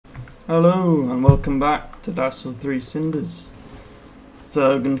Hello and welcome back to DS3 Cinders.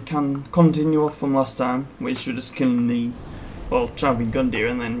 So I'm going to continue off from last time, which was just killing the, traveling gun deer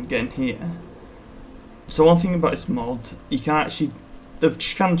and then getting here. So one thing about this mod, you can actually, they've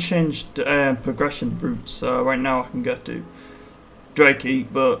kind of changed progression routes. So right now I can go to Drakey,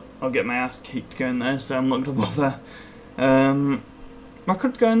 but I'll get my ass kicked going there, so I'm not going to bother. I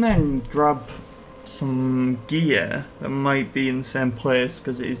could go in there and grab some gear that might be in the same place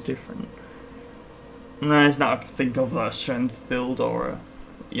because it is different. No, it's not I can think of a strength build or a,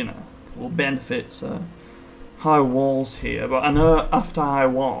 or benefits. High walls here, but I know after high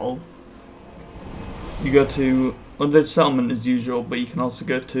wall you go to Undead Settlement as usual, but you can also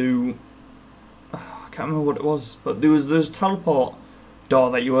go to I can't remember what it was, but there's a teleport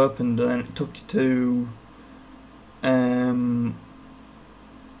door that you opened and it took you to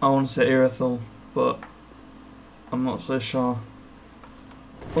I want to say Irithel, but I'm not so sure.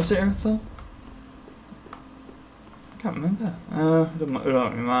 Was it Irithel? I can't remember. It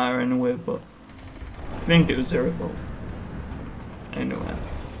don't matter anyway, but I think it was Irithel. Anyway.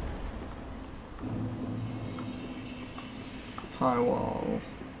 High wall.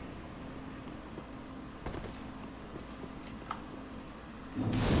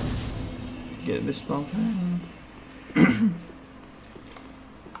 Get this one.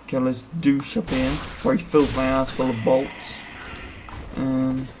 Okay, let's douche up here. Already filled my ass full of bolts.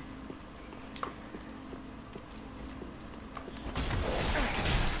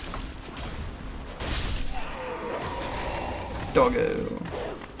 Doggo.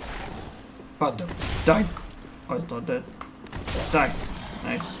 Bad dog. Die. Oh, it's not dead. Die.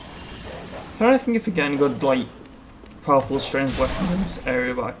 Nice. I don't think if you get any good, powerful strength weapons in this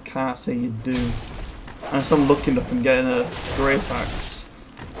area, but I can't say you do. Unless I'm lucky enough and getting a great axe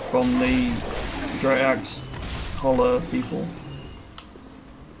from the Great Axe Hollow people.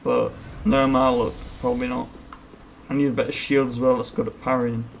 But no matter luck, probably not. I need a better shield as well that's good at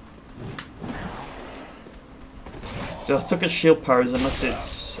parrying. Just took a shield parries unless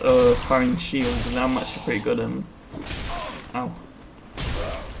it's parrying shields, and I'm actually pretty good at them. Ow.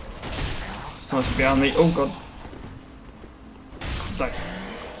 Someone's behind me. Oh god. Die.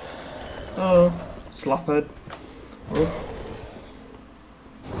 Oh. Slaphead. Oh.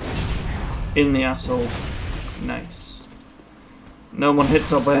 In the asshole. Nice. No one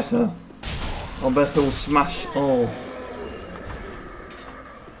hits Alberta. Alberta will smash all.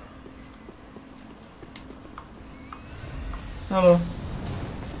 Hello.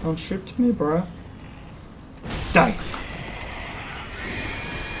 Don't shoot me, bro. Die.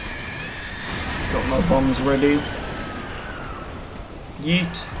 Got my bombs ready.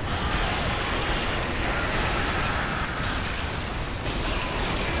 Yeet.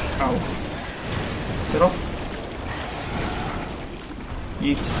 Ow. Get off.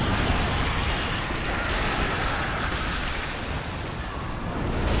 Yeet.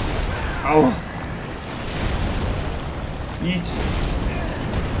 Ow. Yeet.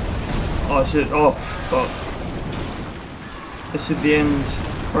 Oh shit, off. But this is the end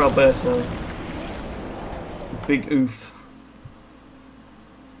for Alberto. Big oof.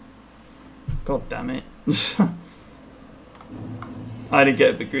 God damn it. I had to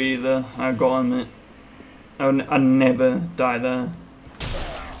get a bit greedy there, I got on it. I'd never die there.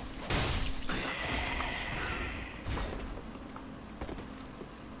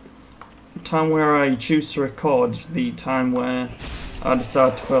 The time where I choose to record is the time where I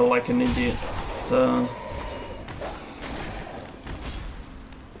decide to feel like an idiot. So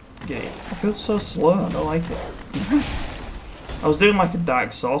yeah, I feel so slow, I don't like it. I was doing like a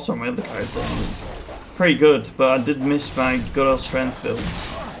Dark Sorcerer on my other character and it's pretty good, but I did miss my good old strength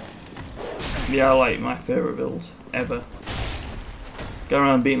builds. Yeah, I like my favourite build ever. Going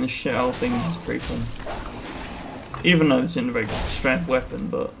around beating the shit out of things is pretty fun. Even though this isn't a very good strength weapon,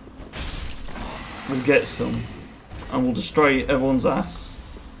 but we'll get some. And we'll destroy everyone's ass.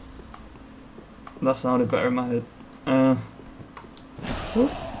 That sounded better in my head.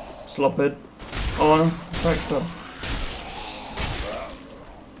 Slophead. Oh no, backstab.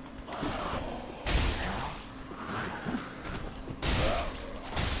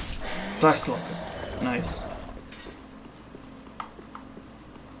 Dice locker. Nice.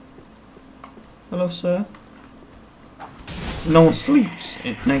 Hello, sir. No one sleeps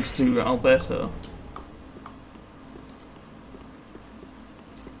next to Alberto.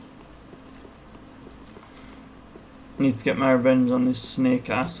 Need to get my revenge on this snake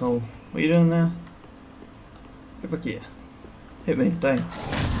asshole. What are you doing there? Get back here. Hit me, die.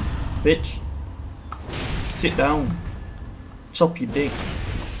 Bitch. Sit down. Chop your dick.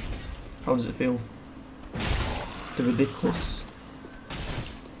 How does it feel? Ridiculous.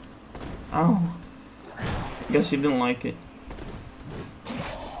 Ow. I guess he didn't like it.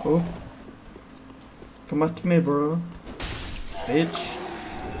 Oh. Come back to me, bro. Bitch.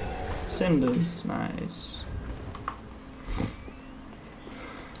 Cinders. Nice.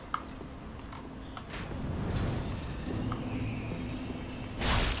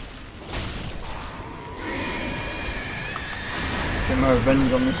 Get my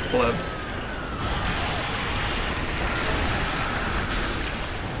revenge on this pleb.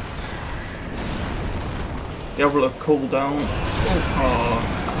 Diablo cooldown.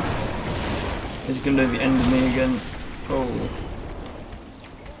 Oh. He's gonna do the end of me again. Oh.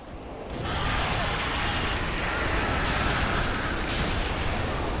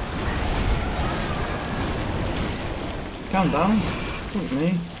 Calm down. Look at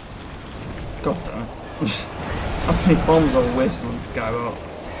me. God damn it. How many bombs are wasting on this guy? About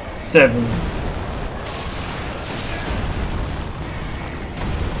 7.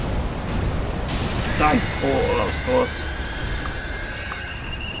 Die. Oh, that was close.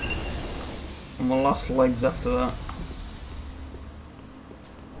 And my last legs after that.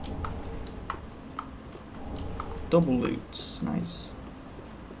 Double loots. Nice.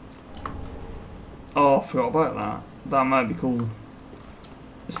 Oh, I forgot about that. That might be cool.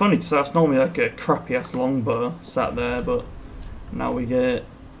 It's funny because that's normally like a crappy ass longbow sat there, but now we get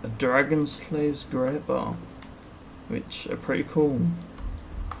a Dragon Slayer's great bow, which are pretty cool.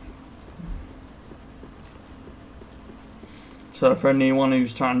 So for anyone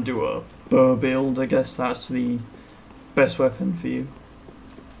who's trying to do a bow build, I guess that's the best weapon for you.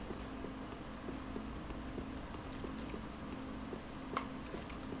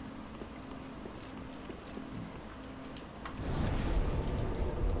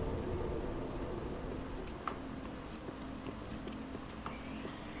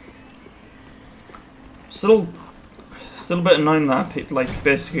 Still a bit annoying that I picked like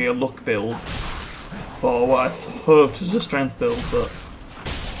basically a luck build for what I hoped was a strength build, but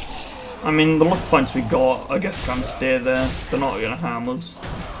I mean the luck points we got I guess can stay there, they're not going to harm us.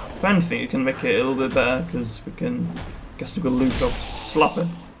 If anything it can make it a little bit better because we can get some good loot drops. Slap it.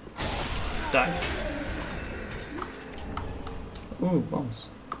 Die. Ooh, bombs.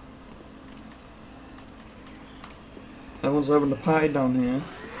 Everyone's having a party down here.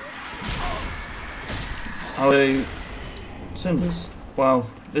 Oh, Cinders. Wow,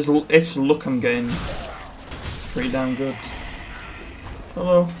 this extra look I'm getting pretty damn good.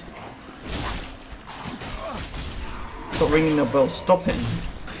 Hello. Stop ringing the bell. Stop it.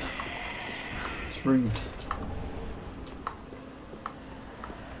 It's rude.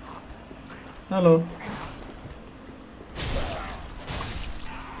 Hello.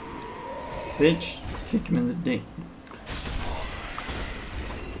 Bitch. Kick him in the dick.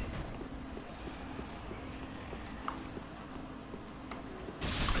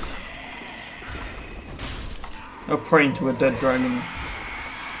 I'll pray into a dead dragon.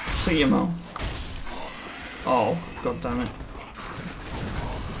 See your mouth. Oh, god damn it.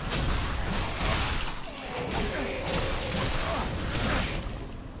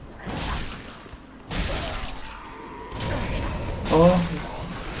 Oh.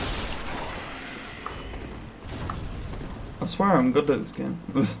 I swear I'm good at this game.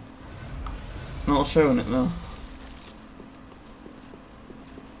 Not showing it though.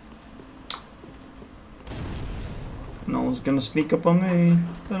 No one's gonna sneak up on me.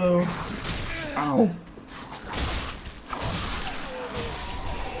 Hello. Ow.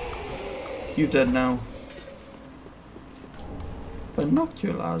 You dead now.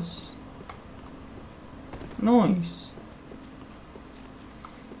 Binoculars. Nice.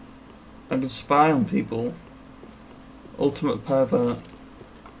 I can spy on people. Ultimate Pervert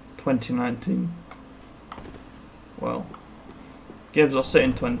 2019. Well, games are set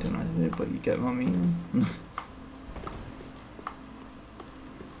in 2019, but you get my meaning.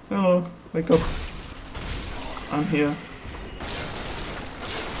 Hello, wake up. I'm here.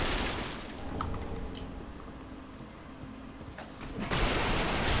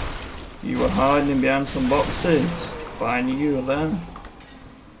 You were hiding behind some boxes, but I knew you were there.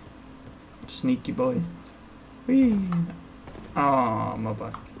 Sneaky boy. Whee! Ah, my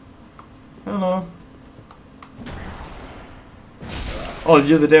back. Hello. Oh,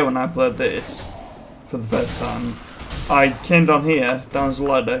 the other day when I played this for the first time, I came down here, down this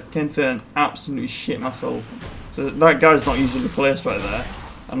ladder, came through and absolutely shit myself. So that guy's not usually placed right there.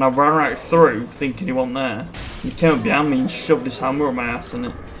 And I ran right through thinking he wasn't there. He came up behind me and shoved his hammer up my ass and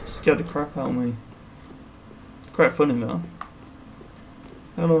it scared the crap out of me. Quite funny though.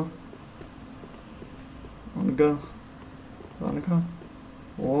 Hello. Wanna go? Wanna go?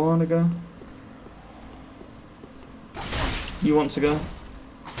 Wanna go? You want to go?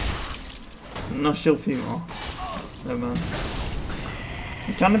 No, still a few more. Never mind.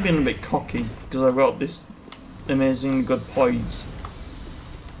 I'm kind of being a bit cocky because I've got this amazingly good poise,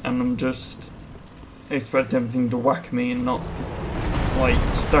 and I'm just expecting everything to whack me and not like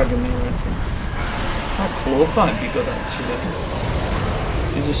stagger me or anything. That club might be good actually.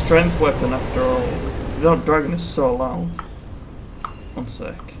 It's a strength weapon after all. That dragon is so loud. One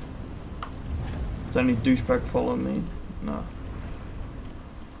sec. Does any douchebag follow me? No.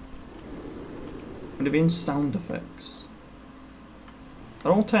 Would it be in sound effects? I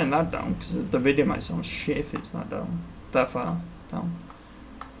don't turn that down because the video might sound shit if it's that down. That far down.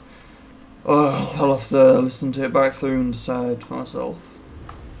 Oh, I'll have to listen to it back through and decide for myself.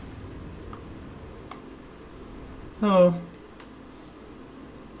 Hello.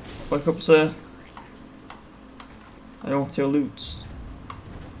 Wake up, sir. I want your loots.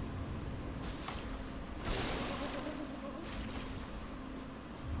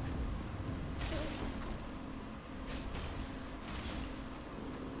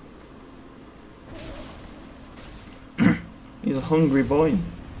 He's a hungry boy.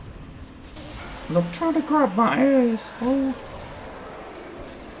 Look, trying to grab my ass. Oh.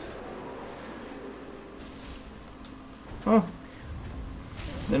 Oh.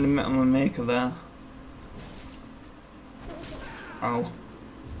 Then he met my maker there. Ow.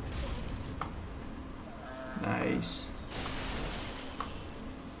 Nice.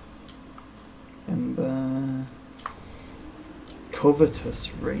 And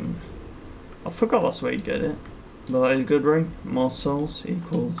covetous ring. I forgot that's where you get it. But that is a good ring. More souls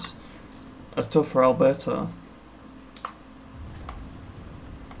equals a tougher Alberta.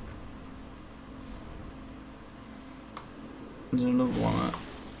 There's another one.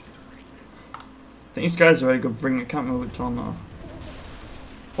 I think these guys are very good bring. I can't remember which one though.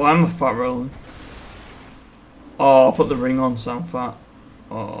 Oh, I'm a fat rolling. Oh, I'll put the ring on so I'm fat.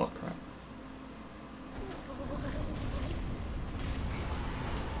 Oh crap.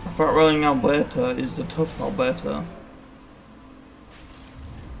 A fat rolling Alberta is the tough Alberta.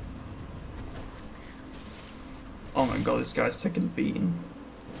 Oh my god, this guy's taking a beating.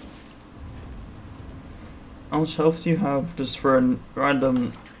 How much health do you have just for a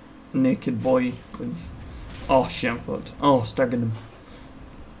random naked boy with... Oh, shampooed. Oh, staggered him.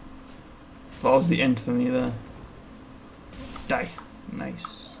 That was the end for me there. Die.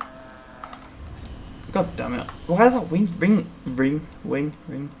 Nice. God damn it. Why is that wing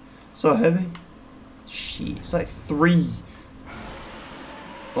so heavy? Shit, it's like 3.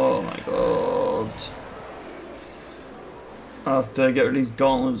 Oh my god. I have to get rid of these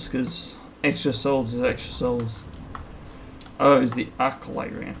gauntlets because extra souls is extra souls. Oh, it's the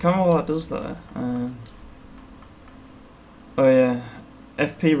acolyte ring. I can't remember what that does there. Oh yeah,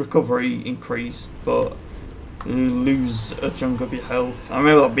 FP recovery increased, but you lose a chunk of your health. I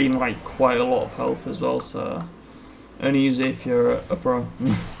remember that being like quite a lot of health as well, so only use it if you're a pro,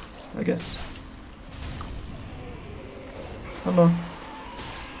 I guess. Hello.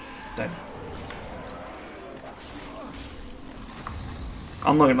 Dang.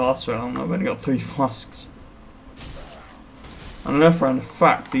 I'm not gonna last very long, I've only got 3 flasks. I know for a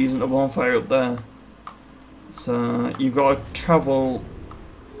fact there isn't a bonfire up there. So you've got to travel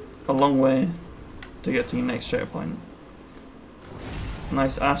a long way to get to your next checkpoint.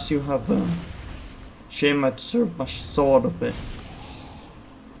 Nice ass you have there. Shame I'd serve my sword a bit.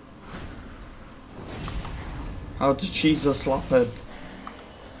 How to cheese a slaphead.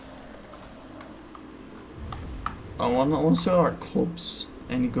 I want to see like clubs.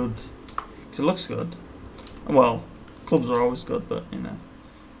 Any good? Because it looks good. Well, clubs are always good, but you know,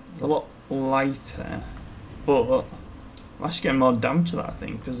 it's a lot lighter. But I'm actually getting more damage to that, I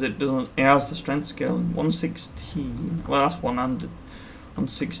think, because it doesn't. It has the strength scale. 116. Well, that's one-handed.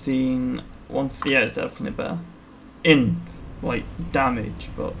 116. Yeah, it's definitely better in like damage,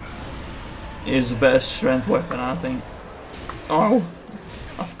 but it is a better strength weapon, I think. Oh,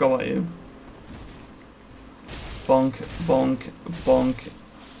 I forgot about you. Bonk, bonk, bonk.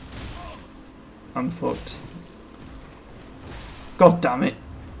 I'm fucked. God damn it.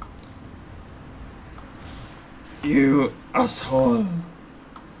 You asshole.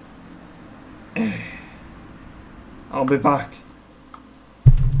 I'll be back.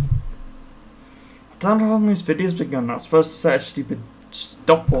 I don't know how long this video's been going. I'm supposed to set a stupid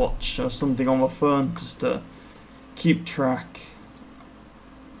stopwatch or something on my phone just to keep track.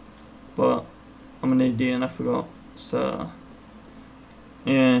 But I'm an idiot and I forgot. So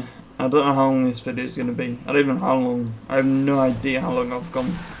yeah, I don't know how long this video is going to be. I don't even know how long. I have no idea how long I've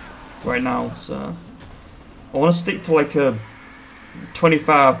gone right now. So I want to stick to like a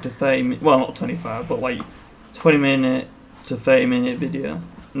 25 to 30 minute, well not 25, but like 20 minute to 30 minute video.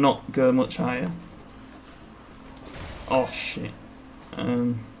 not go much higher. Oh shit.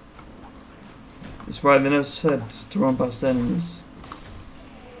 It's why they never said to run past enemies.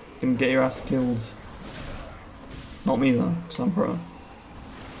 You can get your ass killed. Not me though, because I'm pro.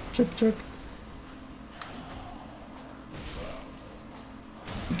 Check, check.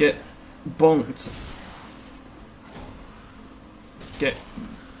 Get bonked. Get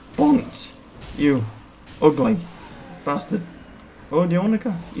bonked. You ugly bastard. Oh, do you want to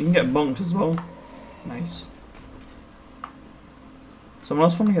go? You can get bonked as well. Nice. Someone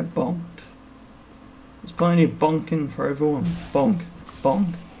else want to get bonked? There's plenty of bonking for everyone. Bonk.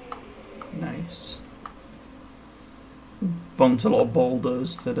 Bonk. Nice. Bumped a lot of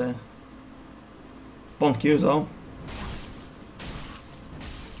boulders today. Bonk you as well.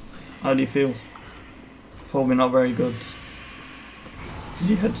 How do you feel? Probably not very good.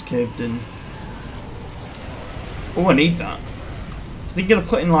 Your head's caved in. Oh, I need that. I think I'm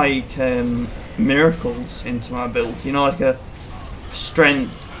putting like miracles into my build. You know, like a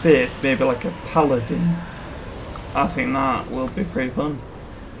strength, faith, maybe like a paladin. I think that will be pretty fun.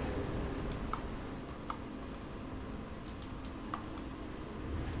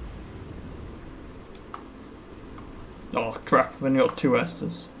 Oh crap, I've only got 2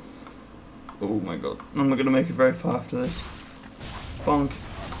 Esters. Oh my god, I'm not going to make it very far after this. Bonk,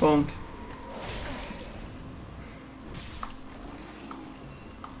 bonk.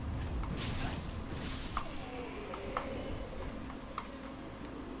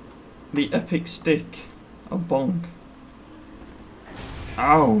 The epic stick of Bonk.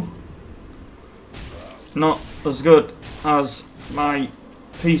 Ow. Not as good as my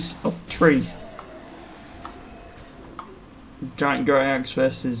piece of tree. Giant grey axe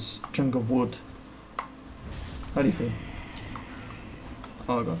versus chunk of wood. How do you feel?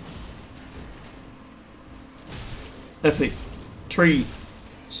 Oh god. Epic tree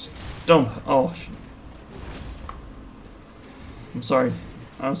stump. Oh shit. I'm sorry.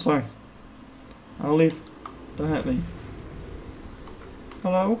 I'm sorry. I'll leave. Don't hurt me.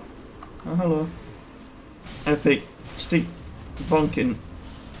 Hello? Oh, hello. Epic stick bonking.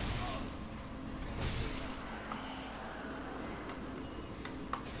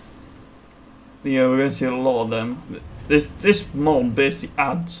 Yeah, we're going to see a lot of them. This mod basically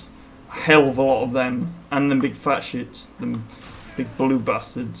adds a hell of a lot of them, and them big fat shits, them big blue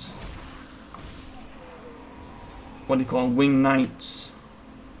bastards. What do you call them? Wing Knights.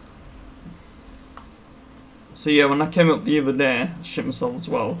 So yeah, when I came up the other day, I shit myself as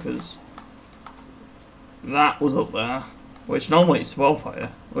well, because that was up there, which normally it's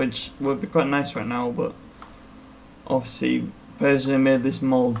wildfire, which would be quite nice right now, but obviously the person who made this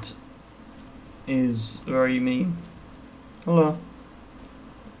mod is very mean. Hello.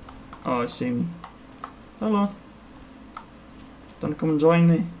 Oh, I see me. Hello. Don't come and join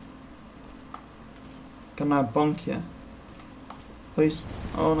me. Can I bonk you? Please?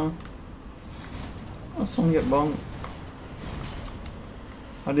 Oh no. Oh, someone get bonked.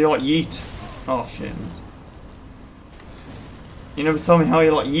 How do you like yeet? Oh shit. You never told me how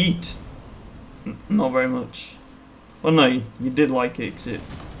you like yeet. Not very much. Well no, you did like it, 'cause it...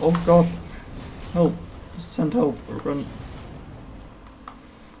 Oh god. Help. Send help. Run.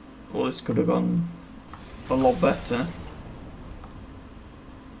 Well, this could have gone a lot better.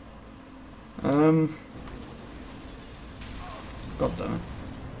 God damn it.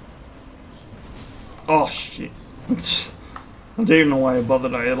 Oh shit. I don't even know why I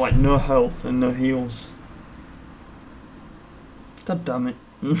bothered. I had like no health and no heals. God damn it.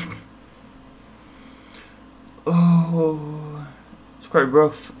 Oh, it's quite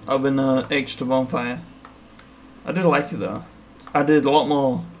rough having an extra bonfire. I did like it though. Added a lot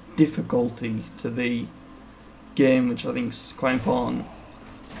more difficulty to the game, which I think is quite important.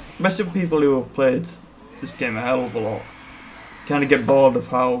 Especially for people who have played this game a hell of a lot. Kind of get bored of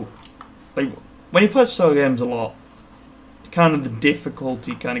how, like, when you play solo games a lot, kind of the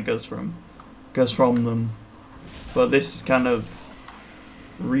difficulty kind of goes from them. But this is kind of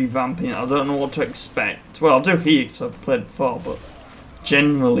revamping. I don't know what to expect. Well, I do here because I've played before, but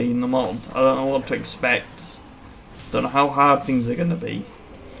generally in the mod, I don't know what to expect. Don't know how hard things are going to be.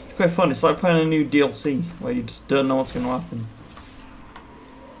 It's quite fun. It's like playing a new DLC where you just don't know what's going to happen.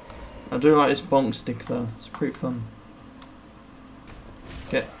 I do like this bonk stick though. It's pretty fun.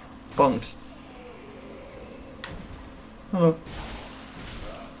 Get bonked. Hello.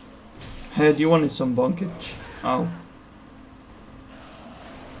 Heard you wanted some bonkage. Oh.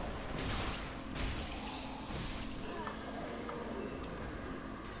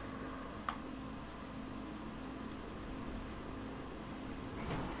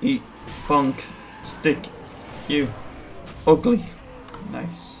 Eat, bonk, stick, you, ugly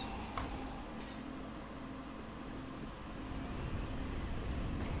Nice.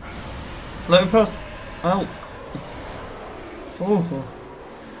 Let me pass. Ow. Oh.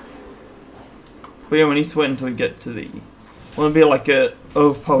 But yeah, we need to wait until we get to the... I want to be like a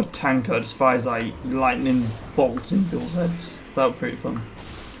overpowered tanker that just fires like lightning bolts in people's heads. That would be pretty fun.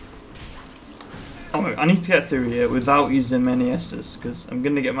 Oh, I need to get through here without using many Estus, because I'm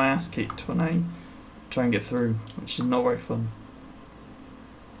going to get my ass kicked when I try and get through, which is not very fun.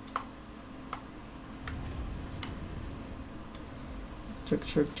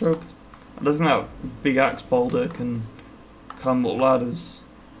 Chug. I don't think that big axe boulder can climb up ladders.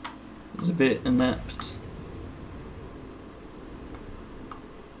 It's a bit inept.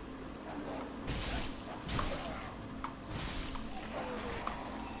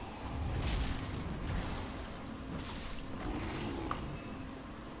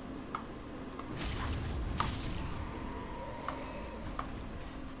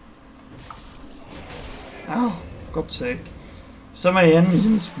 Ow, God's sake. So many enemies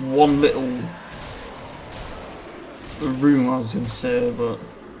in this one little room, I was going to say, but...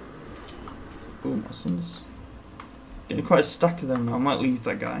 Oh, my Cinders. Getting quite a stack of them now. I might leave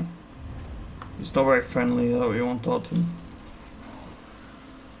that guy. He's not very friendly, I don't really want to talk to him.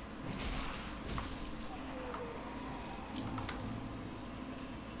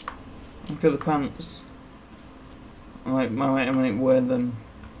 Look at the pants. I might wear them.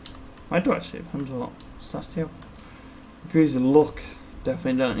 I do actually, it depends what. Starts to increase the look.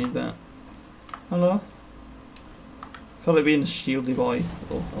 Definitely don't need that. Hello? Felt like being a shieldy boy.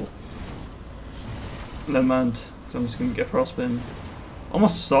 Oh. Never mind, because I'm just going to get frostbitten. I'm a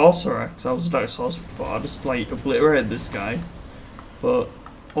sorcerer, because I was like a sorcerer before. I just like obliterated this guy. But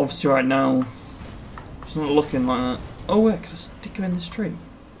obviously right now, it's not looking like that. Oh wait, can I stick him in this tree?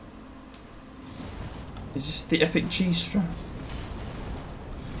 Is this the epic cheese strap?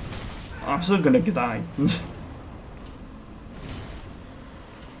 I'm still gonna die.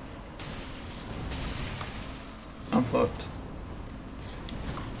 I'm fucked.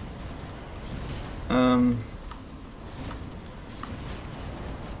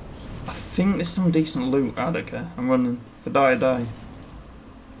 I think there's some decent loot. I don't care. I'm running. If I die, I die.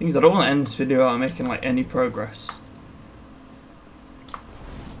 Thing is, I don't want to end this video without making like any progress.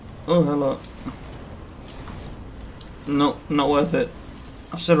 Oh, hello. No, not worth it.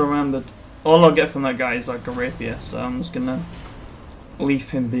 I should have remembered. All I'll get from that guy is like a rapier, so I'm just gonna leave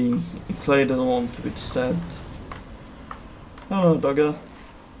him be. He clearly doesn't want to be disturbed. Hello, dogger.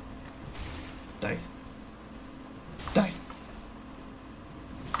 Die. Die.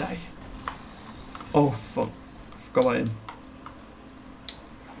 Die. Oh, fuck. I forgot about him.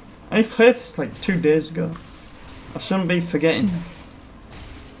 I played this like 2 days ago. I shouldn't be forgetting.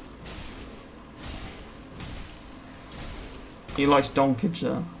 He likes donkage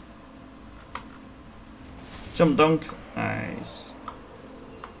though. Jump dunk. Nice.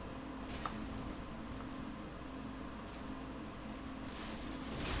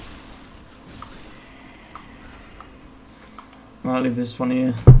 I'll leave this one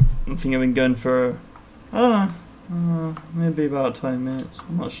here. I think I've been going for, I don't know, maybe about 20 minutes.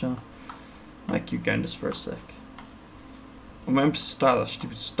 I'm not sure. I might keep going just for a sec. I'm going to start that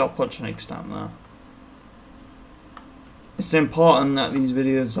stupid stopwatch next time though. It's important that these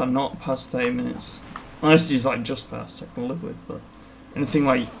videos are not past 30 minutes. Unless it's like just past, I can live with, but anything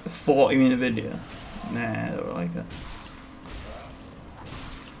like a 40-minute video, nah, I don't like it.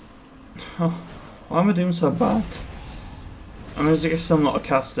 Oh, why am I doing so bad? I mean, I guess I'm not a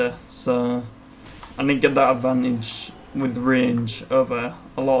caster, so I didn't get that advantage with range over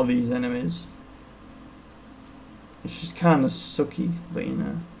a lot of these enemies. Which is kind of sucky, but you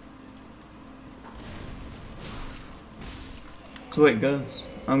know. That's the way it goes.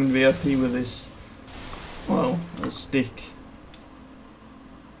 I'm going to be OP with this, well, a stick.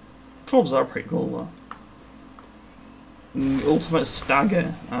 Clubs are pretty cool though. The ultimate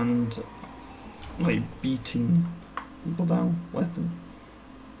stagger and like beating people down weapon.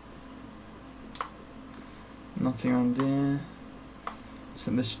 Nothing around there.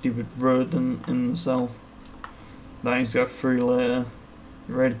 Except this stupid rodent in the cell. That needs to go through later.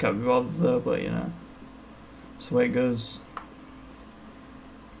 The raid can't be bothered though, but you know. That's the way it goes.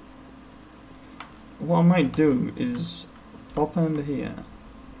 What I might do is pop under here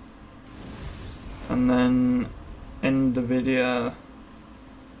and then end the video,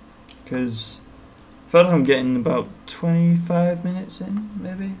 because I feel like I'm getting about 25 minutes in,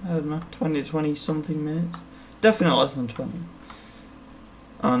 maybe, I don't know, 20 something minutes, definitely not less than 20,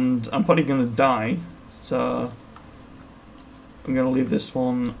 and I'm probably going to die, so I'm going to leave this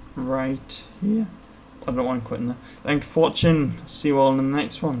one right here. I don't mind quitting there. Thank you for watching. See you all in the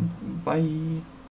next one. Bye.